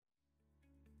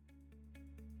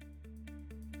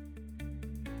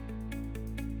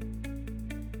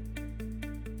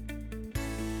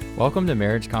Welcome to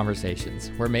Marriage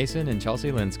Conversations. We're Mason and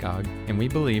Chelsea Linskog, and we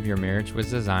believe your marriage was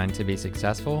designed to be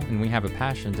successful, and we have a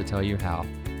passion to tell you how.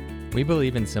 We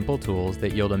believe in simple tools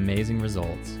that yield amazing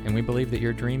results, and we believe that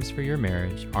your dreams for your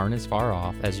marriage aren't as far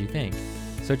off as you think.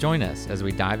 So join us as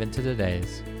we dive into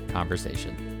today's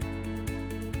conversation.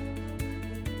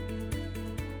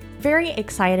 Very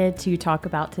excited to talk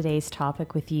about today's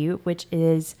topic with you, which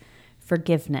is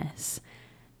forgiveness.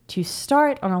 To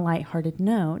start on a lighthearted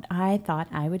note, I thought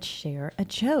I would share a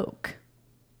joke.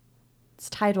 It's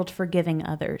titled Forgiving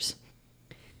Others.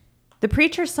 The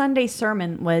preacher's Sunday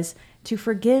sermon was to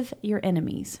forgive your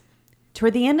enemies.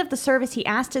 Toward the end of the service, he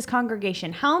asked his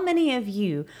congregation, how many of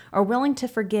you are willing to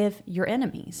forgive your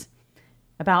enemies?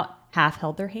 About half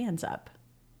held their hands up.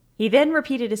 He then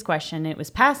repeated his question. It was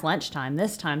past lunchtime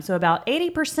this time, so about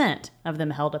 80% of them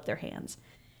held up their hands.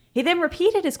 He then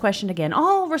repeated his question again.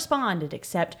 All responded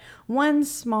except one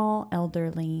small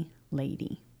elderly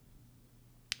lady.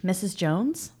 Mrs.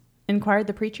 Jones, inquired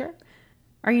the preacher,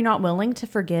 are you not willing to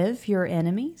forgive your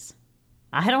enemies?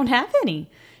 I don't have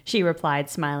any, she replied,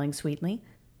 smiling sweetly.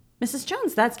 Mrs.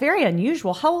 Jones, that's very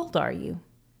unusual. How old are you?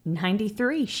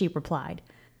 93, she replied.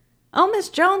 Oh, Miss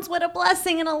Jones, what a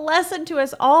blessing and a lesson to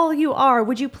us all you are.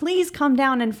 Would you please come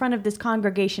down in front of this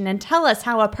congregation and tell us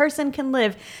how a person can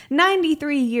live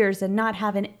 93 years and not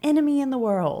have an enemy in the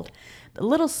world? The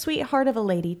little sweetheart of a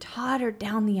lady tottered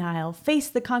down the aisle,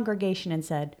 faced the congregation, and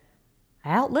said,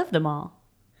 I outlived them all.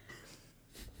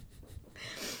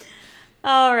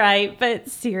 All right, but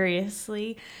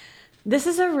seriously, this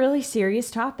is a really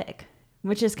serious topic,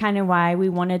 which is kind of why we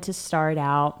wanted to start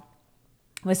out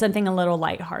with something a little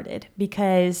lighthearted,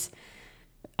 because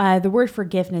the word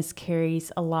forgiveness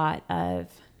carries a lot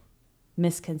of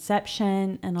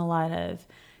misconception and a lot of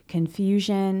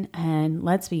confusion. And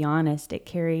let's be honest, it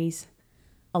carries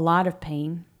a lot of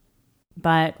pain.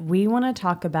 But we want to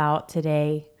talk about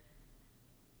today,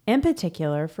 in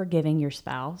particular, forgiving your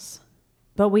spouse.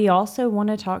 But we also want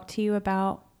to talk to you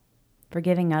about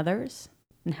forgiving others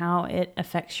and how it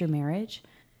affects your marriage,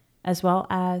 as well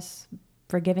as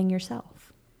forgiving yourself.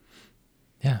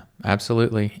 Yeah,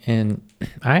 absolutely. And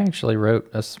I actually wrote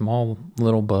a small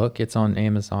little book. It's on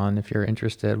Amazon. If you're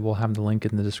interested, we'll have the link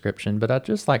in the description. But I'd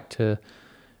just like to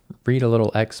read a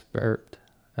little excerpt,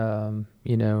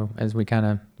 as we kind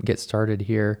of get started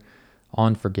here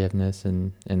on forgiveness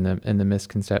and the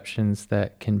misconceptions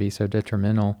that can be so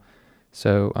detrimental.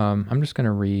 So I'm just going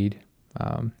to read.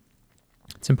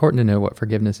 It's important to know what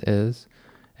forgiveness is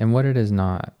and what it is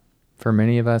not. For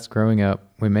many of us growing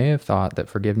up, we may have thought that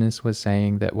forgiveness was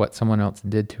saying that what someone else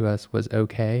did to us was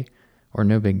okay or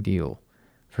no big deal.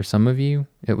 For some of you,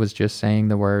 it was just saying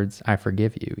the words, I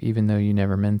forgive you, even though you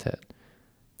never meant it.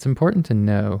 It's important to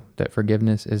know that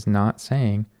forgiveness is not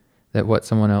saying that what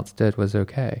someone else did was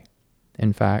okay.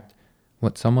 In fact,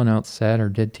 what someone else said or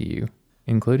did to you,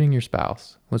 including your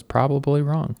spouse, was probably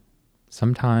wrong.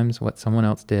 Sometimes what someone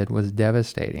else did was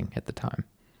devastating at the time.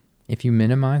 If you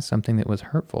minimize something that was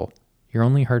hurtful, you're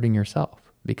only hurting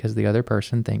yourself because the other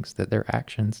person thinks that their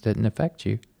actions didn't affect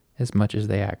you as much as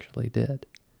they actually did.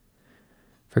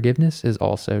 Forgiveness is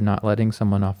also not letting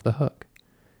someone off the hook.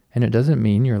 And it doesn't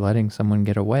mean you're letting someone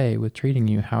get away with treating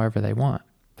you however they want.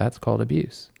 That's called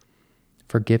abuse.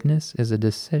 Forgiveness is a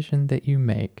decision that you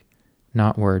make,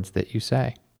 not words that you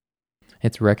say.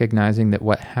 It's recognizing that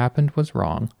what happened was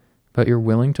wrong, but you're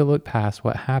willing to look past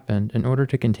what happened in order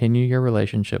to continue your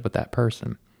relationship with that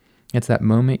person. It's that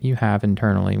moment you have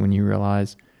internally when you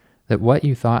realize that what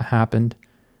you thought happened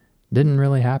didn't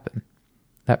really happen.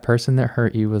 That person that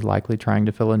hurt you was likely trying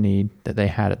to fill a need that they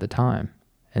had at the time,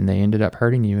 and they ended up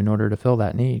hurting you in order to fill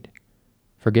that need.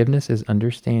 Forgiveness is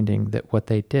understanding that what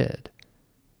they did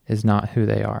is not who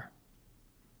they are.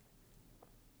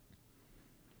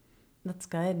 That's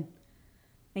good.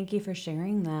 Thank you for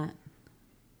sharing that.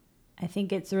 I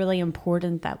think it's really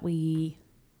important that we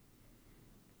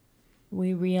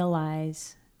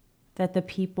realize that the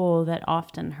people that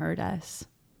often hurt us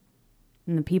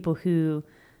and the people who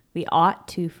we ought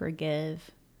to forgive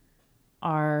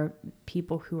are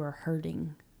people who are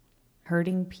hurting.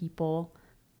 Hurting people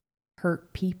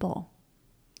hurt people.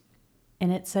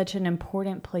 And it's such an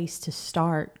important place to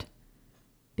start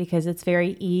because it's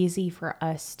very easy for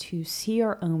us to see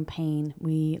our own pain.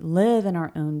 We live in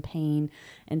our own pain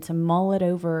and to mull it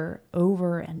over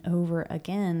and over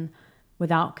again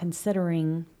without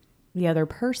considering the other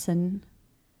person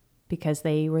because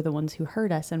they were the ones who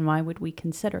hurt us, and why would we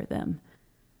consider them?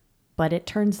 But it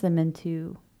turns them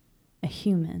into a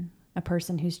human, a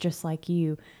person who's just like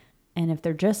you. And if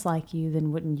they're just like you,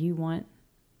 then wouldn't you want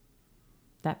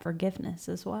that forgiveness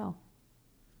as well?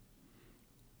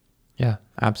 Yeah,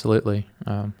 absolutely.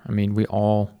 I mean, we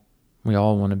all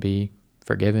want to be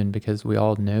forgiven because we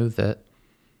all know that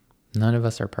none of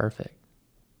us are perfect.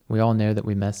 We all know that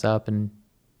we mess up, and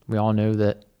we all know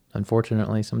that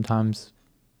unfortunately sometimes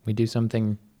we do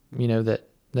something,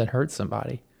 that hurts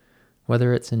somebody,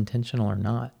 whether it's intentional or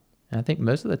not. And I think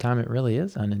most of the time it really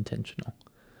is unintentional.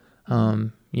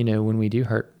 When we do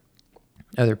hurt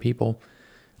other people,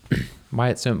 why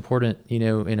it's so important,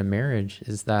 in a marriage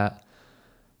is that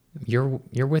you're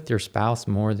with your spouse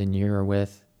more than you're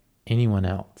with anyone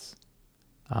else,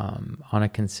 on a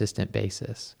consistent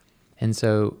basis. And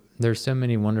so there's so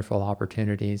many wonderful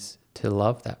opportunities to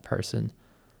love that person.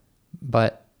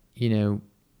 But,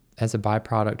 as a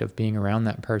byproduct of being around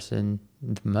that person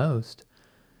the most,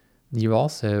 you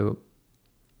also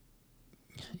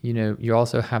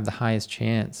have the highest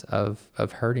chance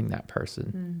of hurting that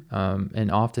person.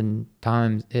 And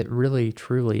oftentimes it really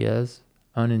truly is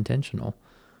unintentional.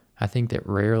 I think that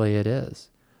rarely it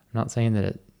is. I'm not saying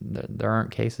that there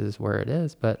aren't cases where it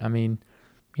is, but I mean,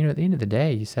 at the end of the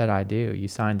day, you said, I do, you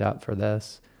signed up for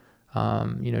this.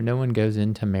 No one goes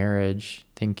into marriage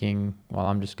thinking, well,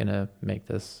 I'm just going to make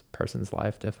this person's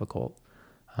life difficult.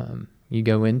 You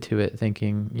go into it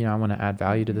thinking, I want to add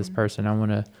value to this person. I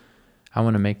want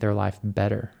to make their life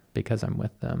better because I'm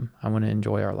with them. I want to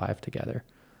enjoy our life together.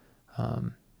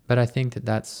 But I think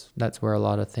that's where a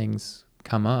lot of things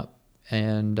come up.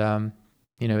 And,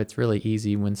 it's really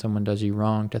easy when someone does you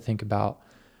wrong to think about,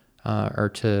 or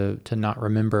to not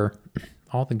remember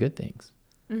all the good things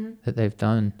that they've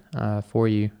done, for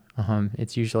you.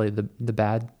 It's usually the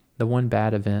one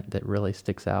bad event that really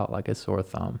sticks out like a sore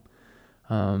thumb.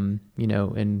 And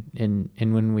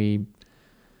when we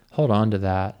hold on to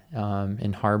that,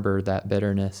 and harbor that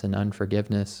bitterness and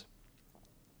unforgiveness,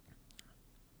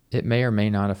 it may or may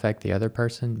not affect the other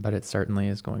person, but it certainly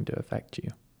is going to affect you.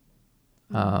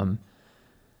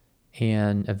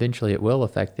 And eventually it will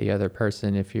affect the other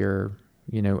person if you're,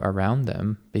 around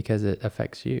them, because it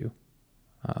affects you.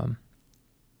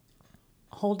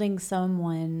 Holding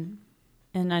someone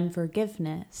in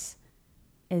unforgiveness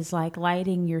is like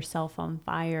lighting yourself on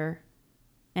fire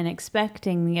and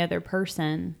expecting the other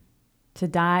person to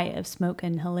die of smoke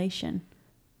inhalation.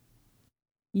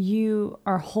 You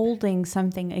are holding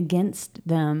something against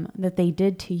them that they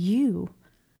did to you,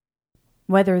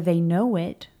 whether they know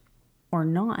it or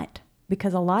not,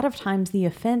 because a lot of times the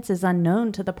offense is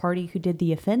unknown to the party who did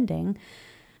the offending,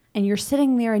 and you're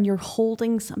sitting there and you're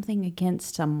holding something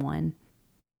against someone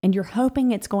and you're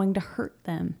hoping it's going to hurt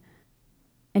them.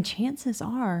 And chances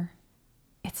are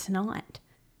it's not.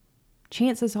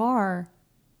 Chances are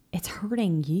it's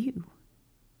hurting you,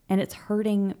 and it's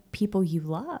hurting people you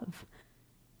love.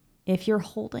 If you're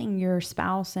holding your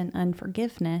spouse in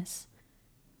unforgiveness,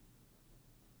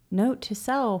 note to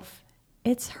self,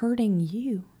 it's hurting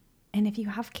you. And if you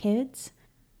have kids,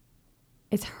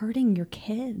 it's hurting your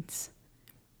kids.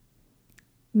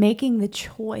 Making the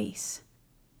choice,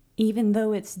 even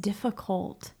though it's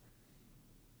difficult,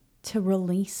 to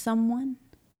release someone,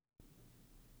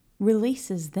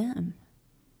 releases them.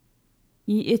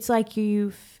 It's like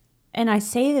and I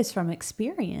say this from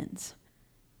experience,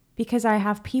 because I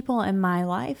have people in my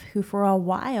life who for a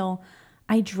while,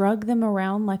 I drug them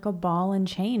around like a ball and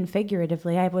chain,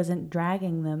 figuratively. I wasn't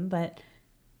dragging them, but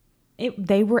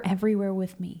they were everywhere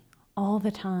with me all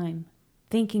the time,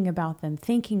 thinking about them,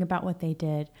 thinking about what they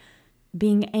did,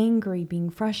 being angry, being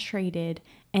frustrated.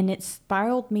 And it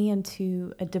spiraled me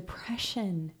into a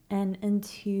depression and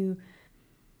into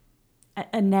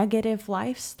a negative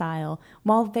lifestyle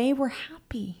while they were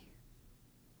happy.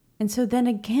 And so then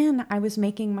again, I was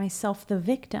making myself the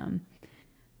victim.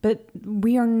 But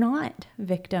we are not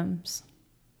victims.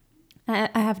 I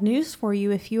have news for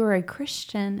you. If you are a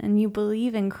Christian and you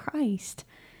believe in Christ,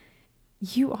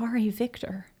 you are a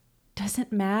victor.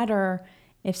 Doesn't matter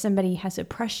if somebody has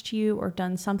oppressed you or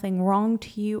done something wrong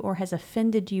to you or has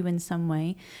offended you in some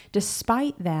way.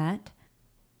 Despite that,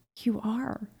 you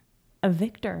are a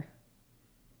victor.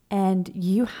 And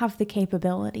you have the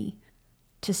capability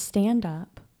to stand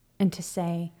up and to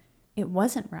say, it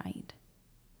wasn't right.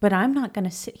 But I'm not going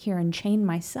to sit here and chain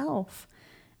myself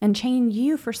and chain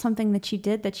you for something that you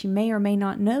did that you may or may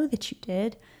not know that you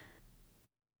did.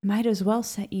 Might as well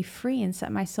set you free and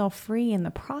set myself free in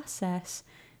the process,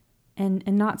 and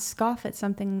not scoff at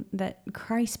something that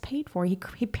Christ paid for. He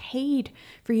paid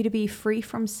for you to be free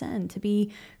from sin, to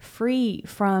be free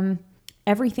from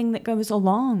everything that goes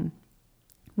along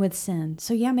with sin.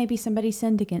 So yeah, maybe somebody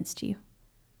sinned against you,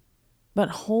 but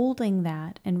holding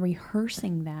that and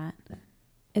rehearsing that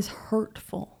is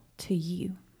hurtful to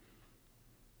you.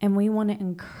 And we want to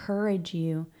encourage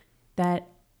you that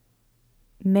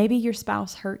maybe your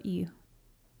spouse hurt you,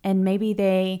 and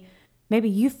maybe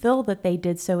you feel that they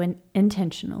did so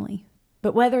intentionally.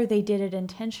 But whether they did it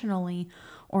intentionally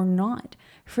or not,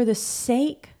 for the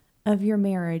sake of your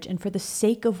marriage and for the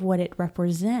sake of what it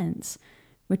represents,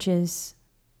 which is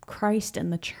Christ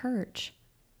and the church,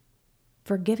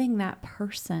 forgiving that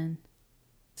person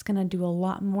is going to do a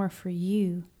lot more for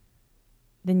you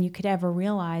than you could ever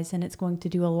realize, and it's going to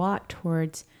do a lot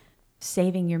towards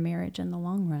saving your marriage in the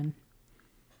long run.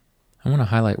 I want to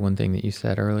highlight one thing that you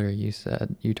said earlier.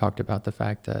 You talked about the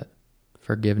fact that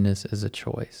forgiveness is a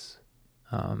choice.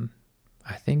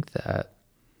 I think that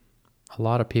a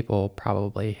lot of people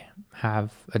probably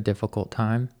have a difficult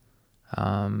time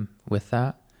with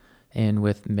that and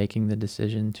with making the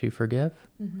decision to forgive,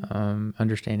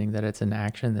 understanding that it's an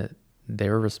action that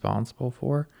they're responsible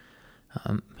for.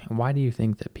 Why do you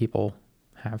think that people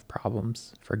have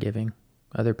problems forgiving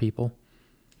other people?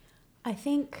 I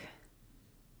think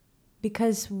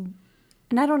because,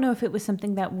 and I don't know if it was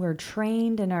something that we're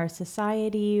trained in our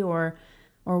society or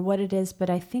what it is, but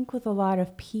I think with a lot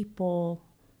of people,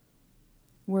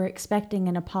 we're expecting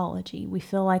an apology. We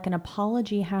feel like an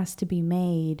apology has to be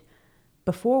made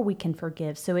before we can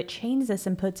forgive. So it chains us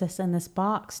and puts us in this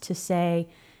box to say,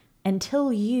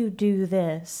 until you do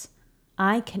this,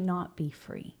 I cannot be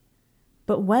free.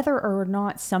 But whether or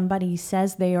not somebody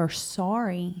says they are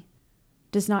sorry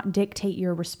does not dictate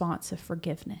your response of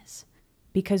forgiveness.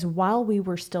 Because while we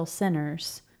were still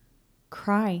sinners,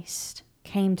 Christ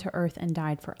came to earth and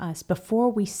died for us.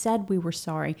 Before we said we were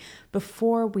sorry,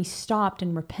 before we stopped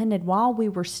and repented, while we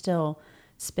were still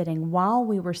spitting, while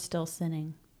we were still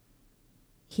sinning,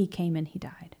 he came and he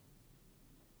died.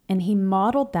 And he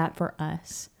modeled that for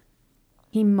us.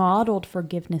 He modeled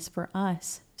forgiveness for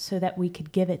us so that we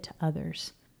could give it to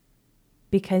others.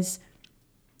 Because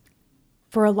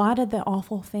for a lot of the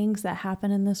awful things that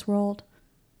happen in this world,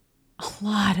 a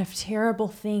lot of terrible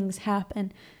things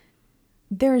happen.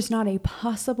 There is not a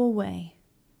possible way,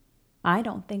 I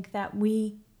don't think, that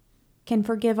we can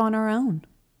forgive on our own,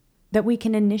 that we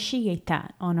can initiate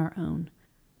that on our own.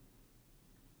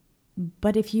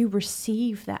 But if you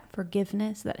receive that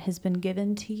forgiveness that has been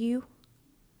given to you,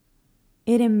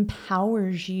 it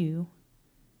empowers you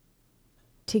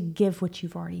to give what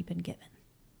you've already been given.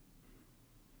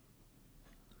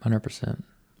 100%.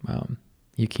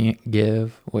 You can't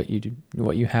give what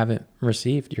you haven't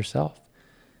received yourself.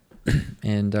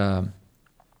 And,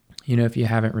 if you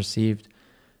haven't received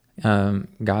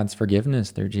God's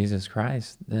forgiveness through Jesus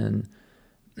Christ, then,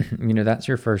 that's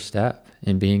your first step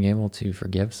in being able to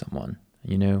forgive someone.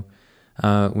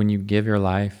 When you give your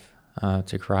life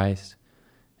to Christ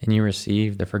and you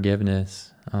receive the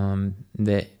forgiveness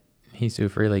that he so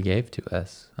freely gave to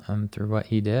us through what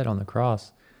he did on the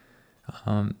cross,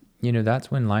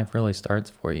 that's when life really starts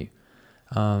for you.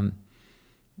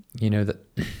 That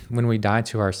when we die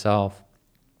to ourselves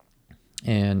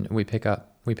and we pick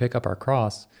up our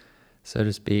cross, so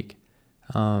to speak,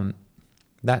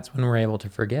 that's when we're able to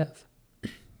forgive.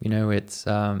 It's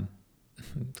kind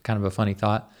of a funny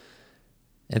thought.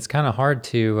 It's kind of hard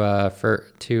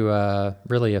to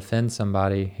really offend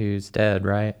somebody who's dead,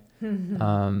 right?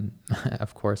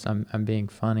 Of course, I'm being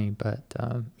funny, but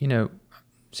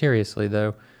seriously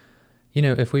though,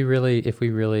 if we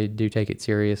really do take it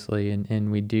seriously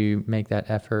and we do make that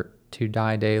effort to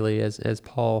die daily, as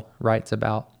Paul writes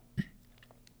about,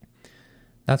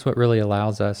 that's what really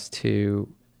allows us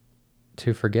to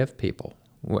forgive people.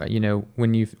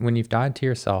 When you've died to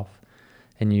yourself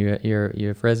and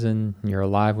you've risen, you're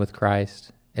alive with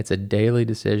Christ. It's a daily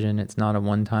decision. It's not a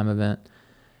one-time event.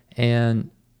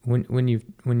 And when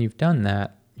you've done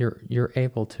that, you're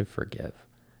able to forgive.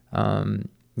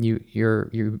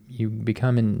 You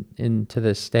become into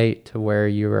this state to where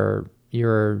you're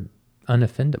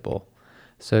unoffendable,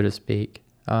 so to speak.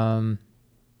 And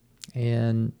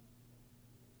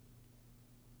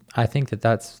I think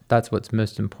that's what's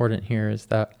most important here, is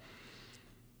that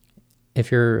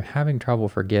if you're having trouble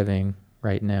forgiving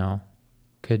right now,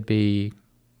 could be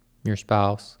your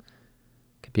spouse,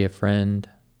 could be a friend,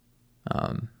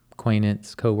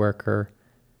 acquaintance, coworker,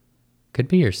 could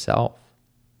be yourself,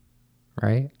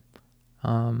 right?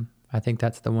 I think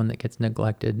that's the one that gets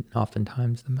neglected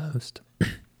oftentimes the most,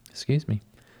 excuse me,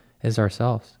 is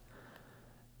ourselves.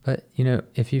 But,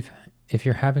 if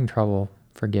you're having trouble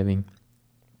forgiving,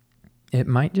 it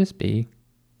might just be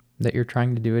that you're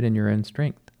trying to do it in your own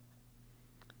strength.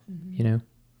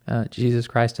 Mm-hmm. Jesus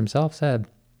Christ himself said,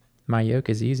 "My yoke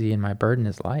is easy and my burden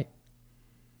is light."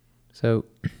 So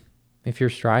if you're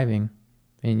striving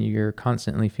and you're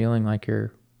constantly feeling like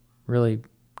you're really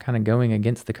kind of going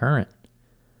against the current,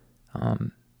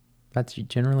 That's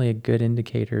generally a good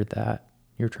indicator that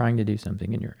you're trying to do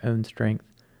something in your own strength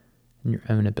and your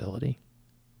own ability.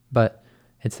 But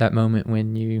it's that moment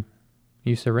when you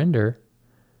surrender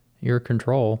your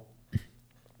control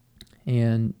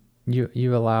and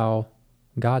you allow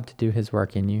God to do his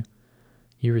work in you.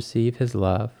 You receive his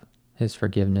love, his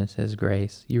forgiveness, his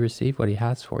grace. You receive what he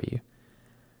has for you.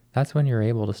 That's when you're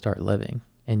able to start living,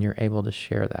 and you're able to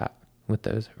share that with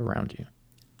those around you.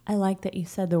 I like that you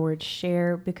said the word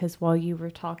share, because while you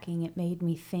were talking, it made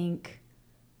me think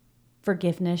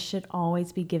forgiveness should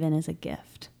always be given as a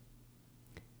gift.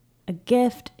 A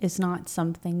gift is not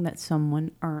something that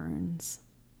someone earns.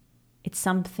 It's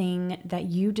something that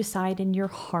you decide in your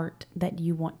heart that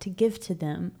you want to give to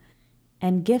them.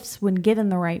 And gifts, when given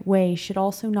the right way, should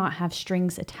also not have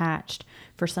strings attached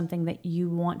for something that you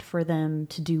want for them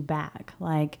to do back.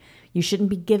 Like, you shouldn't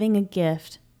be giving a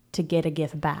gift to get a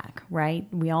gift back, right?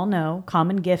 We all know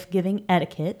common gift giving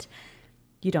etiquette.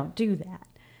 You don't do that.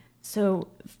 So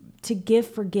to give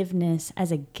forgiveness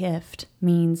as a gift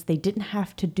means they didn't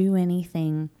have to do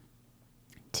anything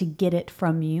to get it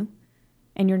from you,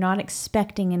 and you're not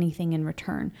expecting anything in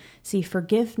return. See,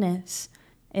 forgiveness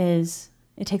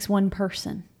it takes one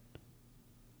person.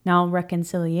 Now,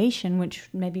 reconciliation, which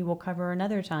maybe we'll cover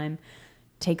another time,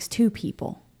 takes two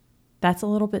people. That's a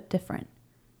little bit different.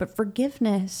 But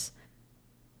forgiveness,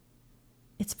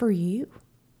 it's for you.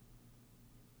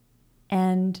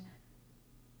 And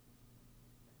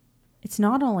it's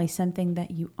not only something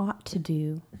that you ought to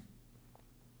do,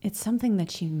 it's something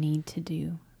that you need to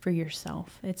do for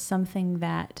yourself. It's something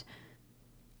that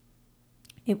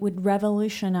it would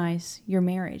revolutionize your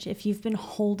marriage. If you've been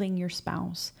holding your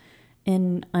spouse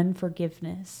in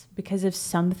unforgiveness because of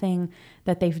something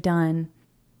that they've done,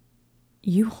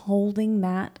 you holding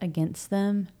that against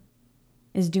them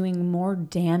is doing more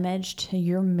damage to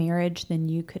your marriage than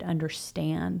you could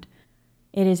understand.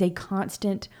 It is a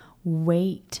constant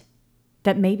weight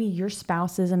that maybe your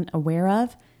spouse isn't aware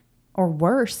of, or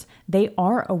worse, they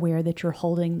are aware that you're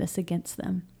holding this against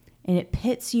them. And it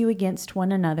pits you against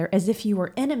one another as if you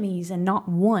were enemies and not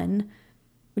one,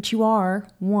 which you are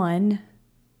one.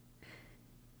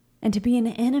 And to be an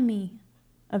enemy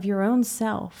of your own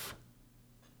self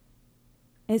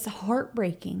is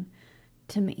heartbreaking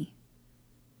to me.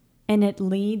 And it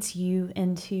leads you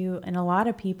into, and a lot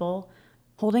of people,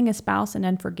 holding a spouse in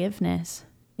unforgiveness.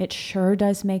 It sure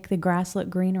does make the grass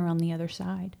look greener on the other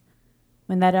side.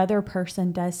 When that other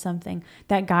person does something,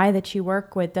 that guy that you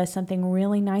work with does something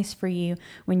really nice for you,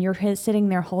 when you're sitting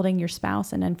there holding your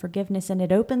spouse in unforgiveness, and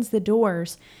it opens the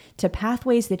doors to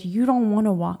pathways that you don't want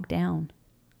to walk down.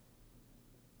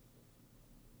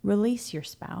 Release your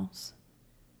spouse.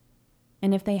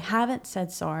 And if they haven't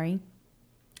said sorry,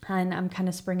 and I'm kind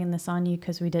of springing this on you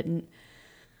because we didn't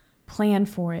plan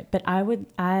for it, but I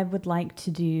would like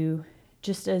to do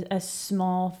just a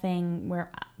small thing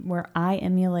where I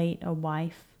emulate a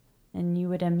wife and you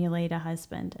would emulate a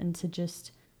husband, and to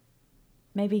just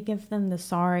maybe give them the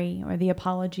sorry or the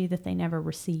apology that they never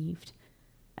received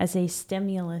as a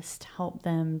stimulus to help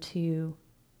them to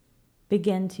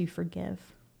begin to forgive.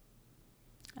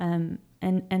 And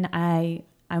I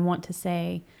want to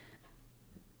say,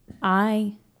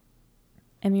 I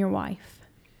am your wife,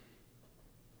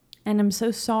 and I'm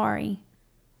so sorry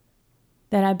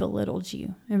that I belittled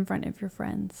you in front of your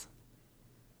friends.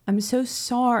 I'm so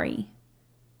sorry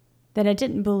that I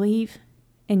didn't believe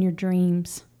in your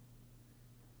dreams.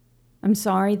 I'm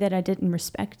sorry that I didn't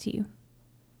respect you.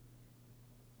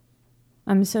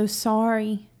 I'm so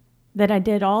sorry that I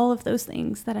did all of those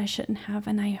things that I shouldn't have,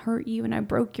 and I hurt you and I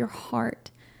broke your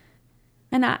heart.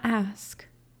 And I ask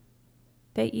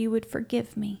that you would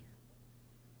forgive me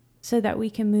so that we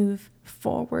can move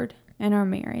forward in our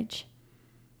marriage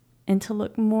and to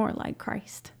look more like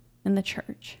Christ in the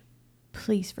church.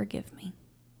 Please forgive me.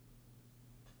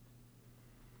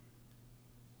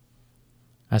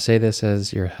 I say this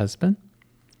as your husband.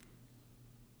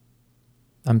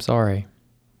 I'm sorry.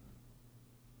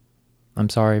 I'm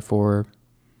sorry for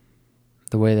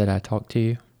the way that I talked to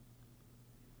you,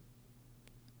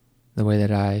 the way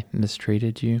that I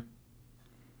mistreated you,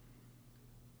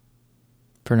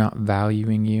 for not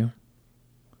valuing you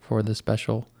for the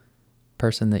special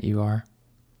person that you are,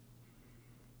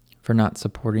 for not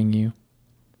supporting you,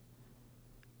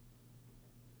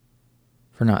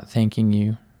 for not thanking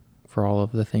you for all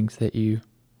of the things that you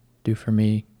do for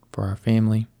me, for our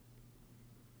family.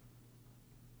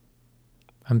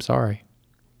 I'm sorry.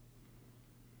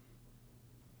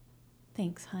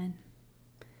 Thanks, hon.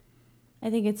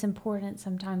 I think it's important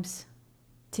sometimes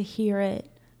to hear it,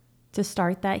 to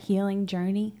start that healing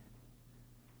journey.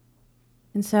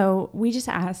 And so we just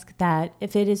ask that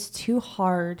if it is too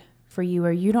hard for you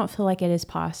or you don't feel like it is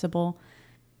possible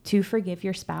to forgive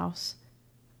your spouse,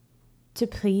 to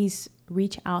please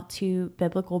reach out to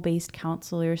biblical-based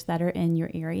counselors that are in your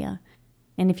area.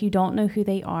 And if you don't know who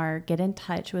they are, get in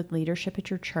touch with leadership at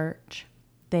your church.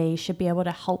 They should be able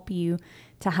to help you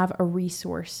to have a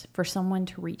resource for someone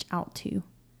to reach out to.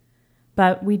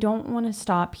 But we don't want to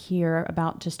stop here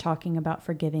about just talking about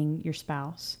forgiving your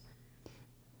spouse.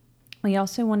 We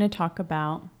also want to talk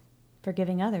about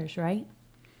forgiving others, right?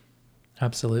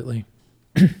 Absolutely.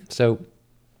 So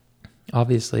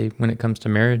obviously, when it comes to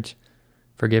marriage,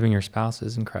 forgiving your spouse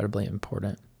is incredibly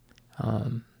important.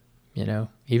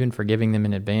 Even forgiving them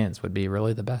in advance would be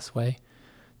really the best way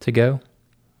to go.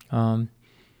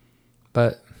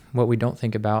 But what we don't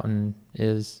think about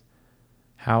is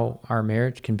how our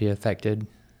marriage can be affected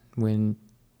when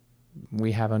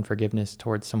we have unforgiveness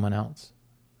towards someone else,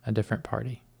 a different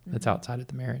party that's outside of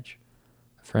the marriage,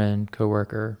 a friend,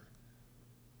 coworker,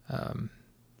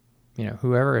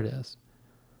 whoever it is.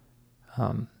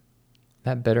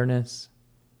 That bitterness,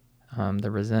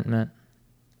 the resentment,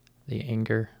 the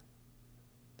anger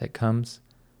that comes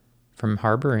from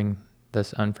harboring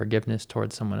this unforgiveness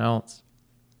towards someone else,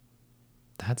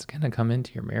 that's going to come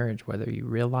into your marriage, whether you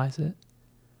realize it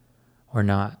or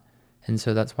not. And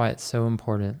so that's why it's so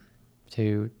important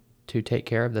to take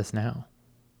care of this now.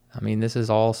 I mean, this is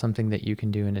all something that you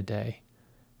can do in a day.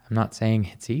 I'm not saying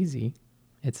it's easy.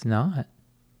 It's not.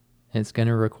 It's going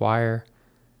to require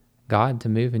God to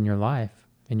move in your life,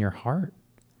 in your heart.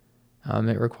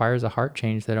 It requires a heart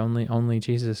change that only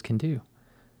Jesus can do.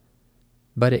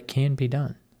 But it can be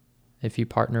done if you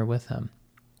partner with him.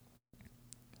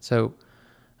 So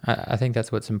I think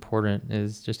that's what's important,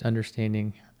 is just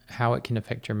understanding how it can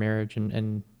affect your marriage.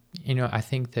 And I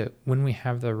think that when we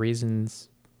have the reasons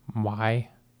why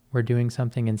we're doing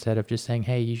something, instead of just saying,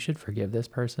 hey, you should forgive this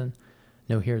person.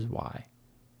 No, here's why.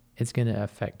 It's going to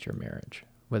affect your marriage,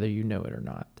 whether you know it or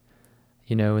not.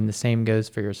 And the same goes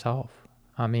for yourself.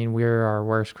 I mean, we're our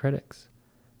worst critics,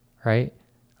 right?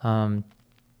 And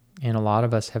a lot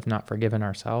of us have not forgiven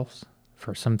ourselves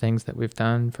for some things that we've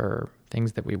done, for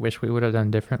things that we wish we would have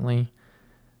done differently.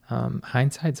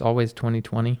 Hindsight's always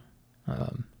 20/20.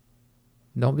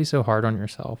 Don't be so hard on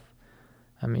yourself.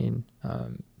 I mean,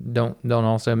 don't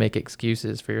also make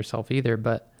excuses for yourself either,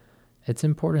 but it's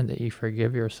important that you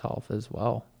forgive yourself as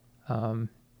well,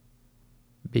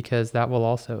 because that will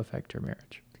also affect your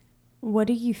marriage. What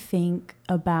do you think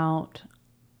about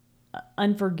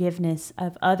unforgiveness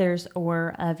of others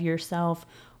or of yourself?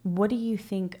 What do you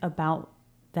think about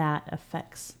that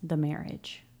affects the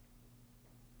marriage?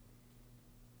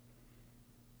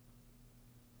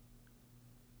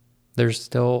 There's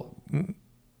still,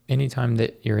 anytime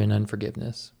that you're in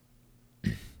unforgiveness,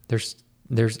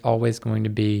 there's always going to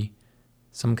be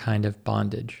some kind of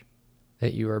bondage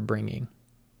that you are bringing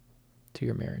to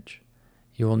your marriage.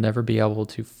 You will never be able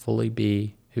to fully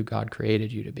be who God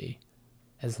created you to be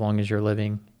as long as you're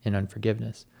living in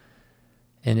unforgiveness.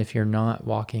 And if you're not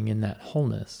walking in that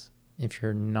wholeness, if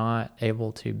you're not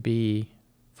able to be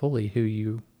fully who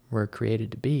you were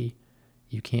created to be,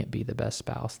 you can't be the best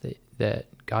spouse that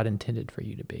God intended for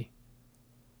you to be.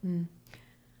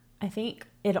 I think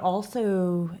it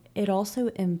also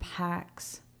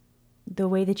impacts the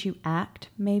way that you act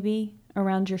maybe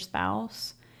around your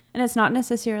spouse. And it's not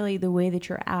necessarily the way that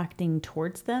you're acting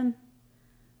towards them,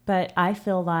 but I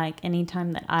feel like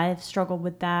anytime that I've struggled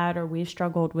with that, or we've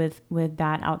struggled with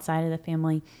that outside of the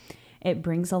family, it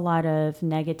brings a lot of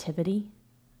negativity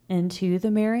into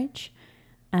the marriage.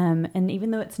 And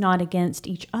even though it's not against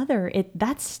each other,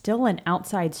 that's still an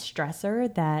outside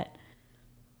stressor that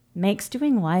makes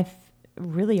doing life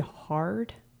really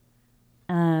hard.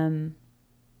 And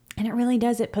it really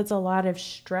does. It puts a lot of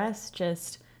stress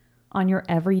just on your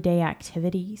everyday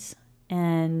activities.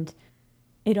 And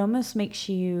it almost makes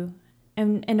you,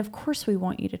 and of course we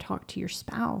want you to talk to your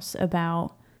spouse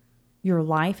about your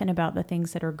life and about the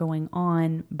things that are going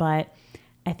on. But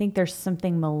I think there's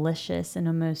something malicious and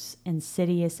almost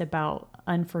insidious about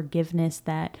unforgiveness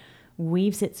that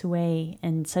weaves its way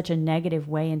in such a negative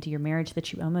way into your marriage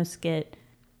that you almost get,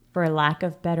 for lack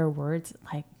of better words,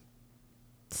 like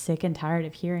sick and tired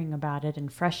of hearing about it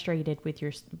and frustrated with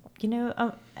your,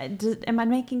 am I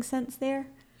making sense there?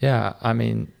 Yeah, I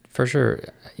mean, for sure.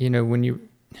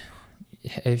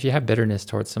 If you have bitterness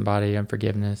towards somebody,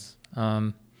 unforgiveness,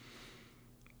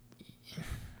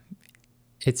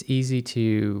 it's easy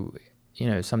to,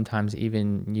 sometimes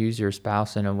even use your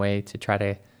spouse in a way to try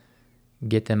to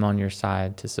get them on your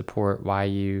side, to support why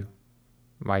you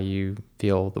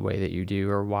feel the way that you do,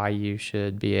 or why you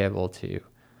should be able to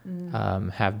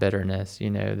have bitterness,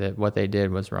 that what they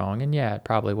did was wrong. And yeah, it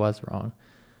probably was wrong.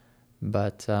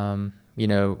 But,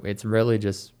 it's really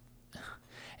just,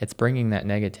 it's bringing that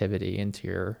negativity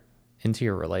into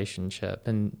your relationship.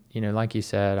 And, like you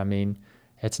said, I mean,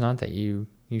 it's not that you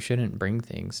shouldn't bring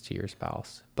things to your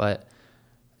spouse, but,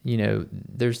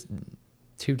 there's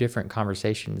two different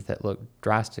conversations that look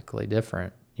drastically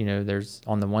different. There's,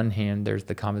 on the one hand, there's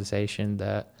the conversation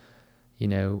that,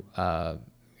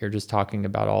 you're just talking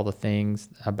about all the things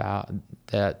about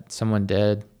that someone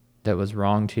did that was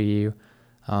wrong to you,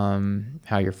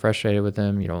 how you're frustrated with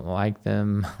them, you don't like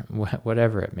them,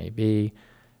 whatever it may be.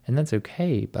 And that's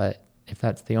okay. But if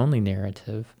that's the only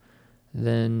narrative,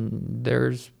 then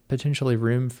there's potentially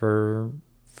room for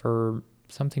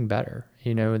something better.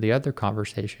 The other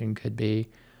conversation could be,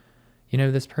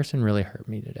 this person really hurt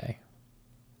me today.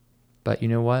 But you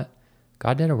know what?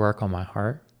 God did a work on my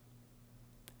heart,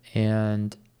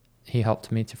 and he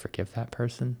helped me to forgive that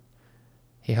person.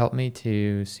 He helped me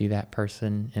to see that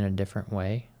person in a different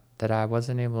way that I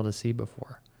wasn't able to see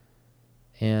before.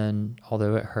 And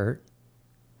although it hurt,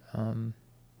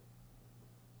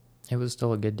 it was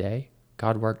still a good day.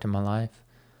 God worked in my life,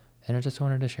 and I just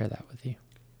wanted to share that with you.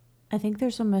 I think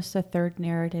there's almost a third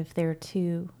narrative there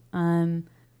too. And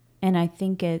I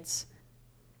think it's,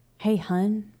 hey,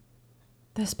 hun,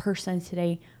 this person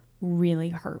today really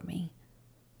hurt me.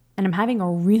 And I'm having a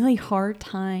really hard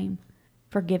time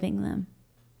forgiving them.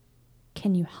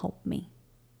 Can you help me?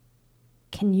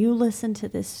 Can you listen to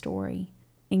this story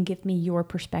and give me your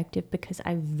perspective, because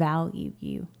I value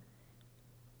you?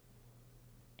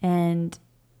 And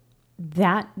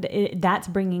that's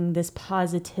bringing this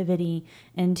positivity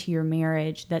into your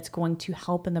marriage that's going to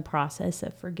help in the process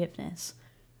of forgiveness.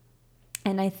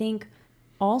 And I think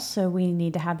also we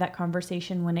need to have that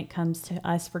conversation when it comes to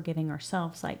us forgiving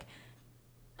ourselves. Like,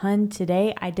 hun,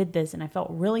 today I did this and I felt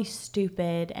really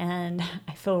stupid and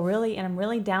I'm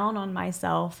really down on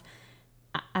myself.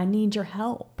 I need your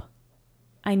help.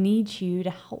 I need you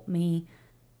to help me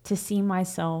to see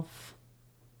myself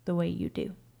the way you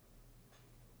do.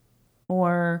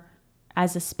 Or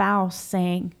as a spouse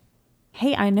saying,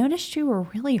 hey, I noticed you were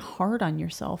really hard on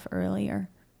yourself earlier,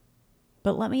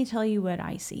 but let me tell you what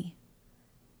I see.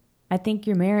 I think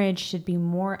your marriage should be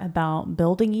more about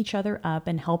building each other up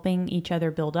and helping each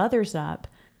other build others up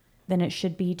than it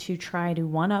should be to try to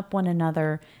one up one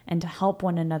another and to help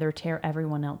one another tear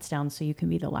everyone else down so you can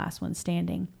be the last one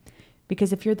standing.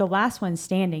 Because if you're the last one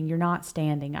standing, you're not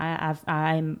standing.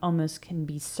 I'm almost can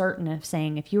be certain of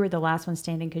saying if you were the last one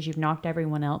standing because you've knocked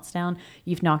everyone else down,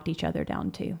 you've knocked each other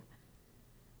down too.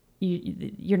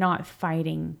 You're not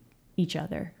fighting each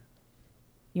other.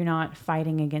 You're not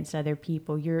fighting against other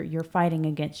people. You're fighting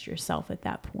against yourself at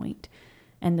that point.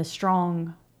 And the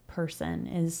strong person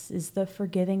is the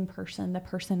forgiving person, the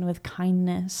person with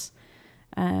kindness,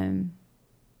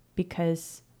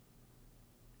 because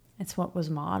it's what was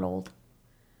modeled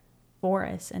for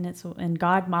us, and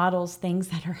God models things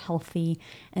that are healthy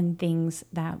and things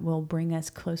that will bring us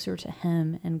closer to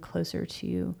Him and closer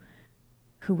to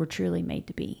who we're truly made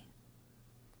to be.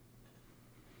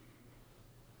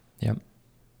 Yep.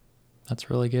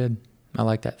 That's really good. I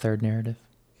like that third narrative.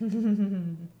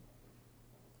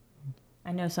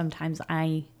 I know sometimes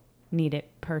I need it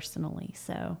personally.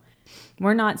 So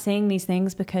we're not saying these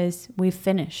things because we've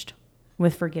finished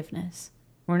with forgiveness.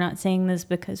 We're not saying this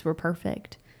because we're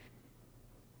perfect.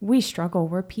 We struggle.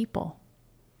 We're people.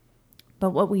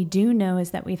 But what we do know is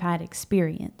that we've had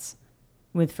experience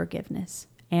with forgiveness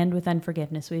and with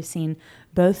unforgiveness. We've seen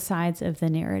both sides of the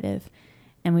narrative,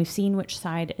 and we've seen which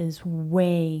side is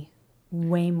way,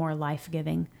 way more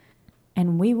life-giving.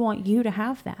 And we want you to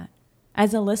have that.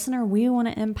 As a listener, we want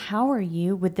to empower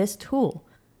you with this tool.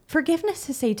 Forgiveness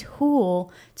is a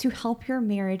tool to help your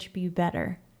marriage be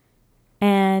better.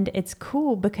 And it's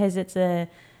cool because it's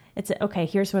okay,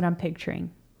 here's what I'm picturing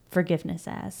forgiveness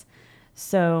as.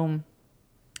 So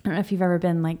I don't know if you've ever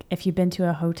been if you've been to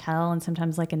a hotel and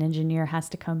sometimes an engineer has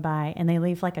to come by and they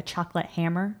leave a chocolate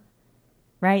hammer,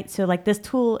 right? So this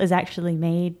tool is actually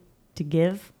made to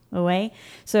give away.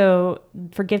 So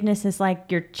forgiveness is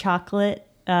your chocolate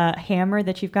hammer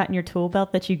that you've got in your tool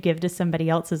belt that you give to somebody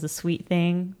else as a sweet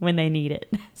thing when they need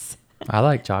it. I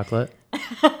like chocolate.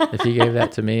 If you gave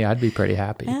that to me, I'd be pretty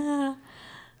happy.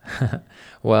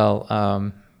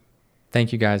 Well,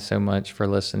 thank you guys so much for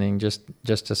listening. Just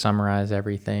to summarize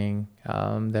everything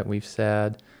that we've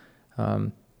said,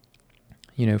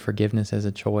 forgiveness is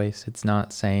a choice. It's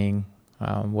not saying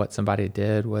what somebody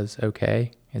did was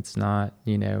okay. It's not,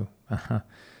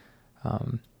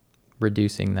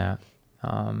 reducing that.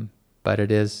 But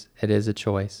it is a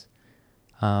choice.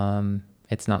 And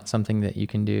It's not something that you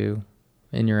can do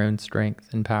in your own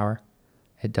strength and power.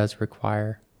 It does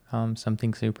require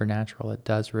something supernatural. It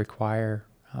does require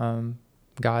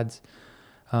God's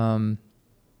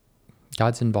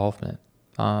involvement.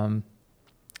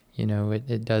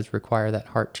 It does require that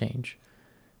heart change.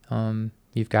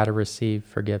 You've got to receive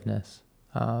forgiveness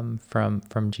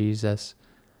from Jesus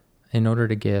in order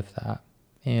to give that.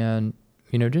 And,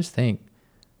 just think,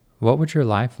 what would your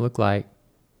life look like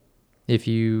if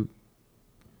you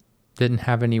didn't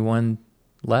have anyone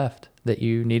left that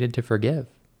you needed to forgive?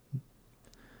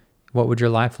 What would your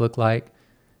life look like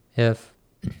if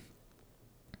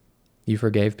you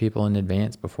forgave people in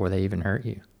advance before they even hurt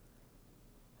you?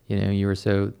 You were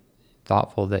so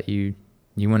thoughtful that you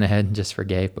went ahead and just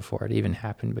forgave before it even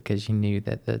happened, because you knew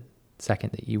that the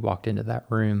second that you walked into that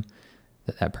room,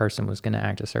 that person was going to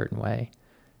act a certain way.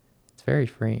 It's very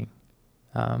freeing.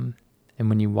 And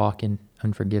when you walk in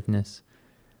unforgiveness,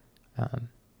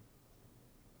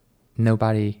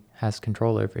 nobody has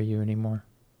control over you anymore.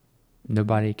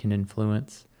 Nobody can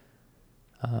influence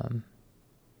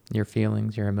your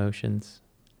feelings, your emotions,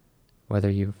 whether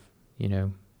you've,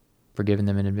 forgiven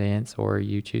them in advance or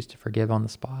you choose to forgive on the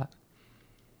spot.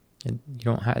 And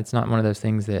it's not one of those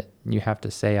things that you have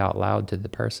to say out loud to the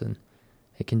person.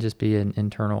 It can just be an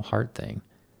internal heart thing.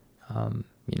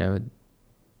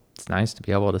 It's nice to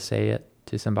be able to say it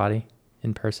to somebody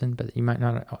in person, but you might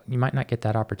not get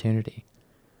that opportunity.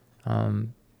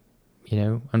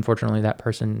 Unfortunately, that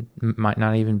person might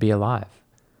not even be alive,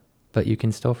 but you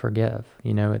can still forgive.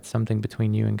 It's something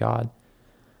between you and God.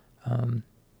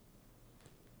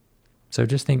 So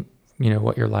just think,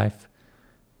 what your life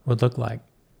would look like.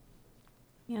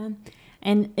 Yeah.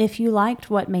 And if you liked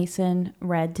what Mason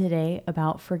read today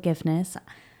about forgiveness,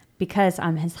 because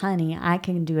I'm his honey, I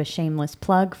can do a shameless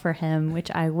plug for him,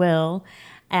 which I will.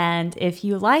 And if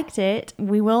you liked it,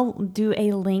 we will do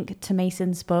a link to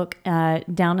Mason's book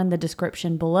down in the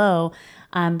description below.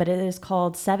 But it is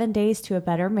called 7 Days to a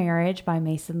Better Marriage by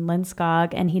Mason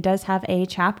Lenskog. And he does have a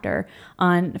chapter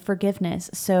on forgiveness.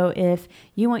 So if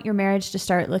you want your marriage to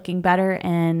start looking better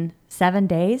in 7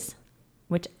 days,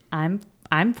 which I'm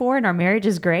for, and our marriage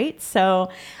is great. So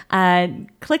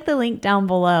click the link down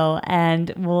below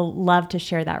and we'll love to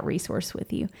share that resource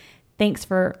with you. Thanks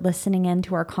for listening in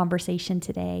to our conversation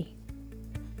today.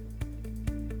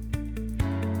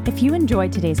 If you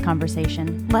enjoyed today's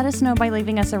conversation, let us know by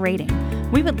leaving us a rating.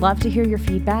 We would love to hear your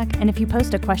feedback, and if you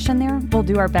post a question there, we'll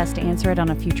do our best to answer it on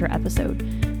a future episode.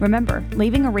 Remember,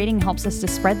 leaving a rating helps us to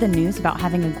spread the news about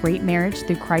having a great marriage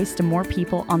through Christ to more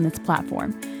people on this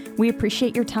platform. We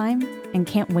appreciate your time and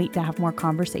can't wait to have more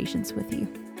conversations with you.